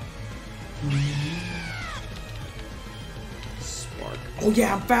 Spark. Oh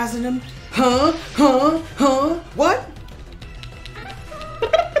yeah, I'm faster than him. Huh? What?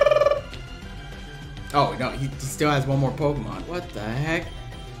 Oh no, he still has one more Pokemon. What the heck?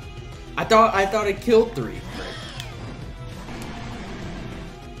 I thought I killed 3.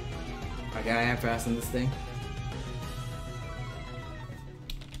 Okay, I am fast in this thing.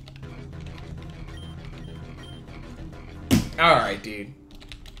 Alright, dude.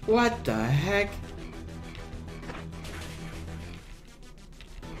 What the heck?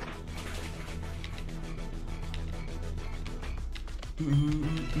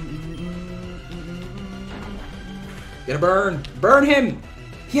 Get a burn! Burn him!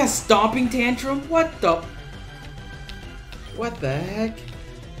 He has Stomping Tantrum? What the heck?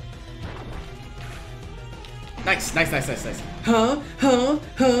 Nice. Huh?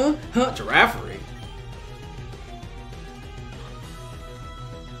 Giraffery.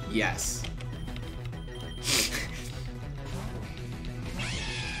 Yes.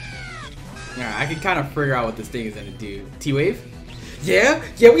 Alright, I can kind of figure out what this thing is gonna do. T-Wave? Yeah,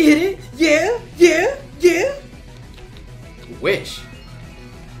 we hit it! Yeah! Wish.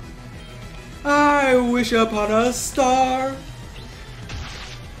 I wish upon a star.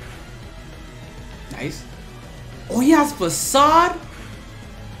 Nice. Oh, he has Facade?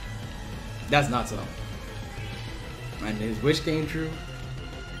 That's not so. And his wish came true.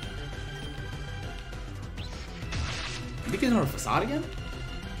 You think he's on a Facade again?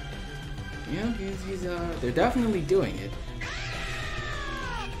 Yeah, he's they're definitely doing it.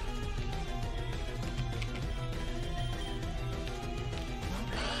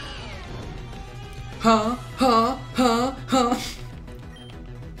 Huh?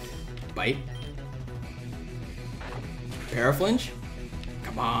 Bite. Paraflinch?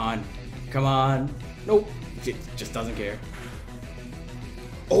 Come on. Nope. Just doesn't care.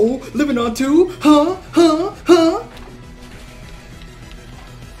 Oh, living on 2? Huh?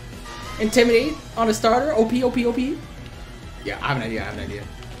 Intimidate on a starter? OP. Yeah, I have an idea.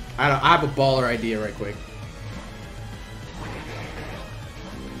 I have a baller idea right quick.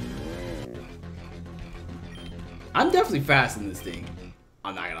 I'm definitely fast in this thing.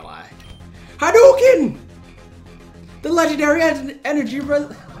 I'm not gonna lie. Hadouken! The legendary energy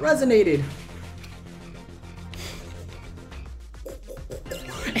resonated.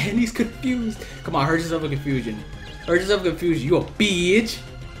 And he's confused. Come on, hurt yourself with confusion. You a bitch.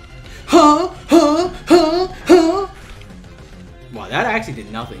 Huh? Wow, that actually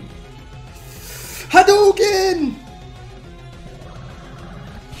did nothing. Hadouken!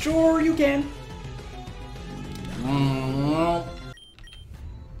 Sure you can.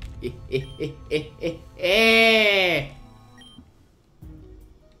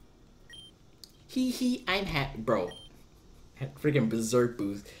 I'm happy, bro. Freaking Berserk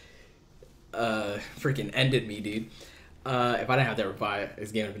boost. Freaking ended me, dude. If I didn't have that revive,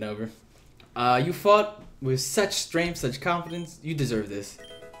 this game would have been over. You fought with such strength, such confidence. You deserve this.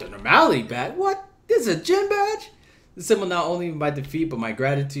 The normality badge? What? This is a gym badge? The symbol not only my defeat, but my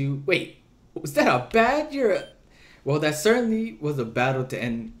gratitude. Wait, was that a badge? Well, that certainly was a battle to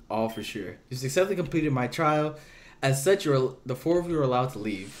end all for sure. You successfully completed my trial. As such, the 4 of you are allowed to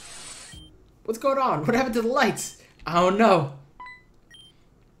leave. What's going on? What happened to the lights? I don't know.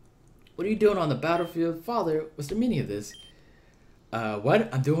 What are you doing on the battlefield? Father, what's the meaning of this?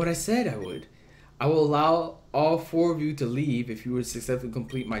 What? I'm doing what I said I would. I will allow all 4 of you to leave if you were to successfully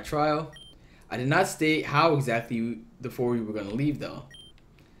complete my trial. I did not state how exactly the 4 of you were going to leave, though.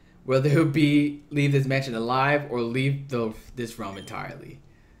 Whether it would be leave this mansion alive or leave this realm entirely.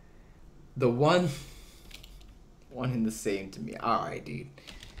 The one and the same to me. Alright, dude.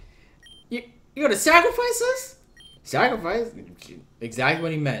 You gonna sacrifice us? Sacrifice? Exactly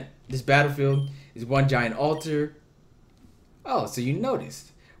what he meant. This battlefield is one giant altar. Oh, so you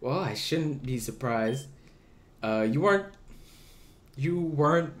noticed. Well, I shouldn't be surprised. You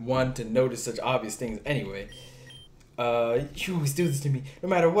weren't one to notice such obvious things anyway. You always do this to me. No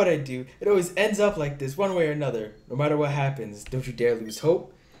matter what I do, it always ends up like this, one way or another. No matter what happens, don't you dare lose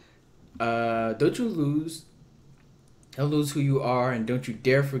hope. Don't lose who you are, and don't you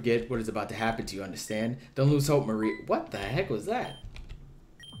dare forget what is about to happen to you, understand? Don't lose hope, Marie. What the heck was that?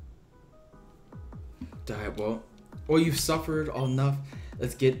 Well, you've suffered all enough.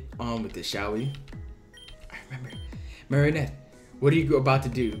 Let's get on with this, shall we? I remember. Marinette, what are you about to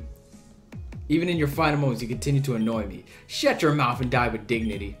do? Even in your final moments, you continue to annoy me. Shut your mouth and die with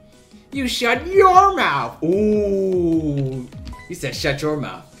dignity. You shut your mouth! Ooh! You said shut your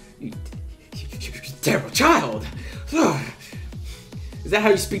mouth. You terrible child! Is that how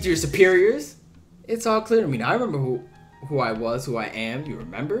you speak to your superiors? It's all clear to me now. I remember who I was, who I am. You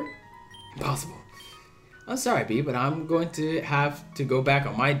remember? Impossible. I'm sorry, B, but I'm going to have to go back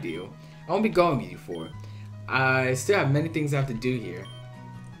on my deal. I won't be going with you for. I still have many things I have to do here.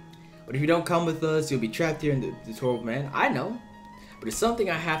 But if you don't come with us, you'll be trapped here in the 12 man. I know. But it's something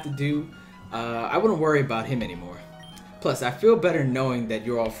I have to do. I wouldn't worry about him anymore. Plus, I feel better knowing that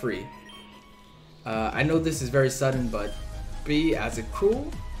you're all free. I know this is very sudden, but B, as cruel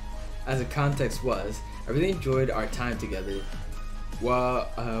as the context was, I really enjoyed our time together. Well,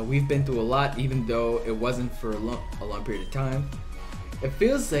 we've been through a lot, even though it wasn't for a long period of time. It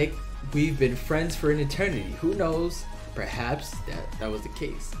feels like we've been friends for an eternity. Who knows? Perhaps that was the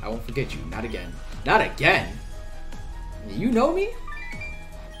case. I won't forget you. Not again. Not again? You know me?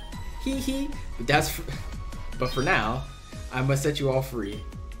 Hee. But for now, I must set you all free.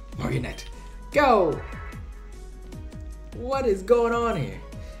 Marionette, go! What is going on here?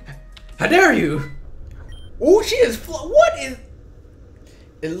 How dare you? Oh, she is what is...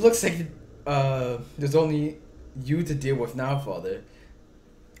 It looks like there's only you to deal with now, Father.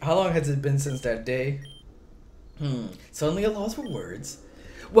 How long has it been since that day? Suddenly a loss for words.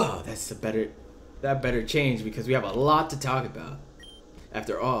 Well, that better change because we have a lot to talk about.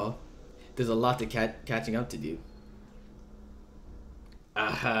 After all, there's a lot to catching up to do.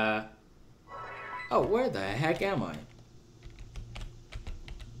 Oh, where the heck am I?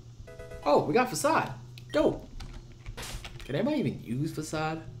 Oh, we got facade. Dope. Can anybody even use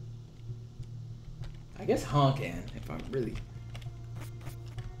facade? I guess Han can, if I'm really...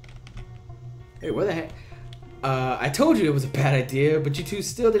 Hey, where the heck? I told you it was a bad idea, but you two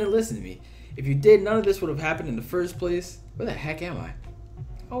still didn't listen to me. If you did, none of this would have happened in the first place. Where the heck am I?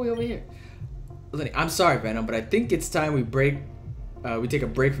 Oh, we over here. Listen, I'm sorry, Venom, but I think it's time we take a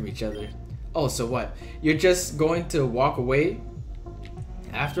break from each other. Oh, so what? You're just going to walk away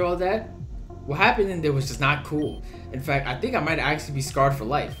after all that? What happened in there was just not cool. In fact, I think I might actually be scarred for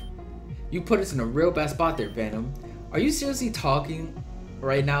life. You put us in a real bad spot there, Venom. Are you seriously talking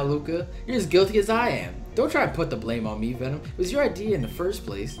right now, Luca? You're as guilty as I am. Don't try and put the blame on me, Venom. It was your idea in the first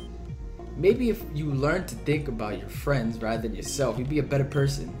place. Maybe if you learned to think about your friends rather than yourself, you'd be a better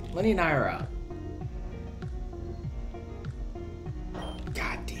person. Lenny and I are out.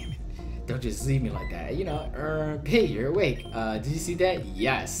 God damn it. Don't just leave me like that. You know, hey, you're awake. Did you see that?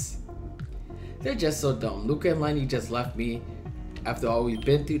 Yes. They're just so dumb. Luca and Lenny just left me after all we've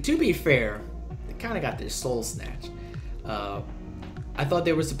been through. To be fair, they kind of got their soul snatched. I thought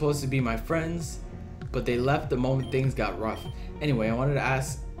they were supposed to be my friends, but they left the moment things got rough. Anyway, I wanted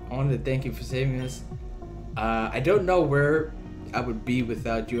to thank you for saving us. I don't know where I would be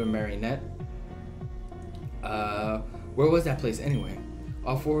without you and Marinette. Where was that place anyway?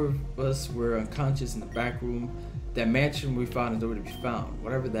 All four of us were unconscious in the back room. That mansion we found is nowhere to be found.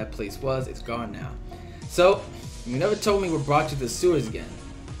 Whatever that place was, it's gone now. So, you never told me what brought you to the sewers again.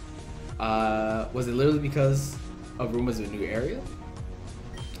 Was it literally because of rumors of a new area?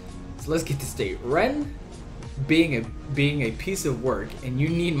 So let's get this straight. Ren being a piece of work and you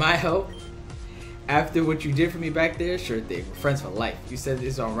need my help after what you did for me back there? Sure thing. We're friends for life. You said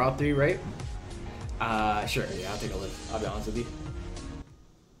this is on Route 3, right? Sure. Yeah, I'll take a look. I'll be honest with you.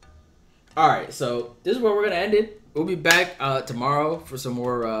 Alright, so this is where we're gonna end it. We'll be back tomorrow for some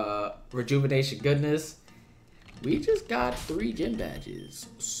more rejuvenation goodness. We just got 3 gym badges.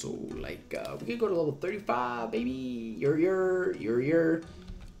 So like we can go to level 35, baby. So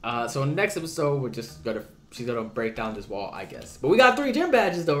in the next episode she's gonna break down this wall, I guess. But we got 3 gym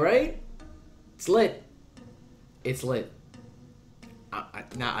badges though, right? It's lit. It's lit.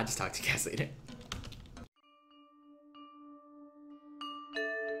 I just talked to you guys later.